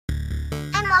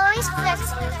I'm always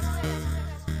flexing.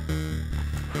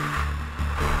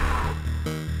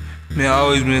 Man, I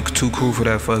always been too cool for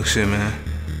that fuck shit, man.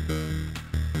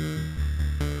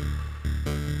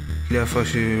 That fuck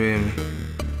shit with me.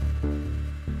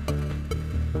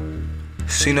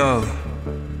 Cino.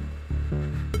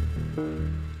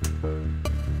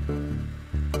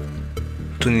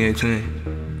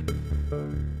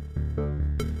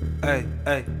 Hey,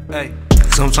 hey, hey.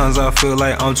 Sometimes I feel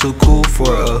like I'm too cool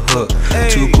for a hook.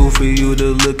 Too cool for you to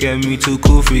look at me, too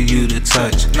cool for you to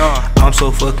touch. I'm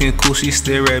so fucking cool, she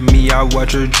stare at me, I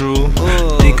watch her drool.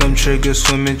 Think I'm trigger,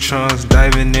 swimming trunks,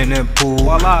 diving in that pool.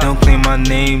 Don't claim my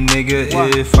name,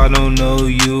 nigga, if I don't know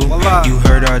you. You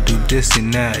heard I do this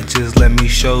and that, just let me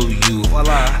show you.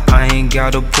 I ain't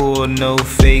gotta pull no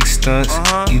fake stunts.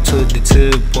 You took the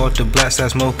tip off the black,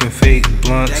 start smoking fake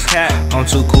blunts. I'm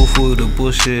too cool for the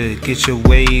bullshit, get your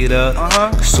weight up.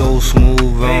 So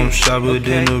smooth, I'm sharper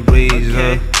than a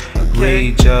razor.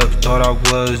 Rage up, thought I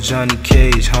was Johnny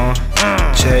Cage, huh?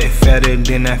 Check fatter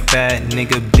than that fat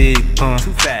nigga, big pun.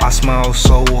 I smile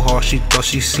so hard, she thought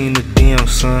she seen the damn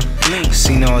sun.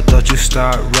 Seen her, I thought you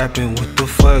start rapping, what the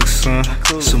fuck, son?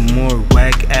 Some more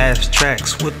whack ass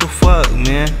tracks, what the fuck,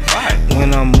 man?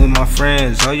 When I'm with my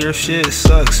friends, all your shit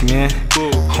sucks, man.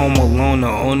 Home alone, the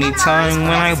only time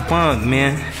when I bump,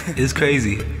 man. It's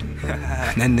crazy.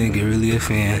 That nigga really a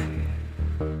fan.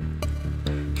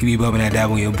 He be bumping that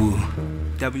dab on your boo.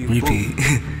 Repeat.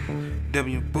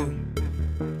 W boo.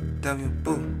 W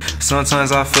boo.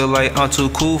 Sometimes I feel like I'm too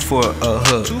cool for a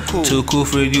hook. Too cool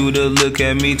for you to look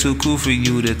at me, too cool for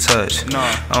you to touch.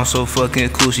 I'm so fucking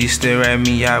cool, she stare at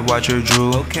me, I watch her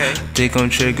drool. Think I'm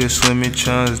trigger, swimming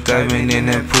trunks, diving in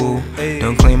that pool.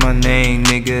 Don't claim my name,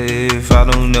 nigga, if I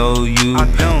don't know you.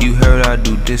 You heard I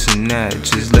do this and that,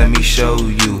 just let me show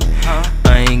you.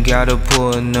 I ain't gotta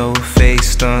pull no fake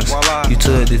stunts. You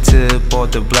took the tip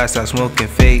off the black, start smoking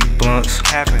fake blunts.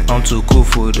 I'm too cool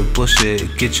for the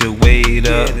bullshit, get your weight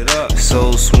up.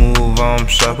 So smooth, I'm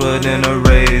sharper than a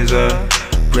razor.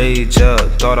 Rage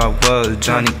up, thought I was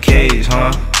Johnny Cage,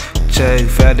 huh? Check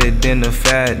fatter than a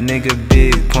fat nigga,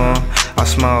 big pun. I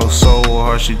smile so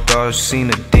hard, she thought she seen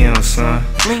a damn son.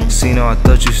 Seen her, I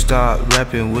thought you stopped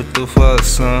rapping, what the fuck,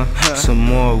 son? Some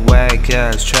more whack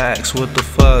ass tracks, what the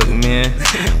fuck, man?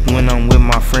 When I'm with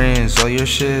my friends, all your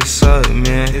shit suck,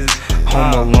 man.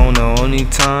 Home alone, the only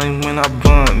time when I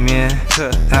bump, man.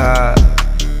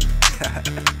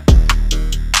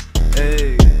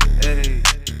 Hey, hey, hey,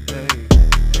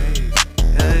 hey,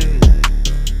 hey.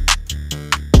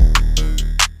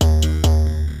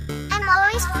 I'm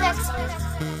always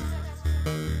flexing.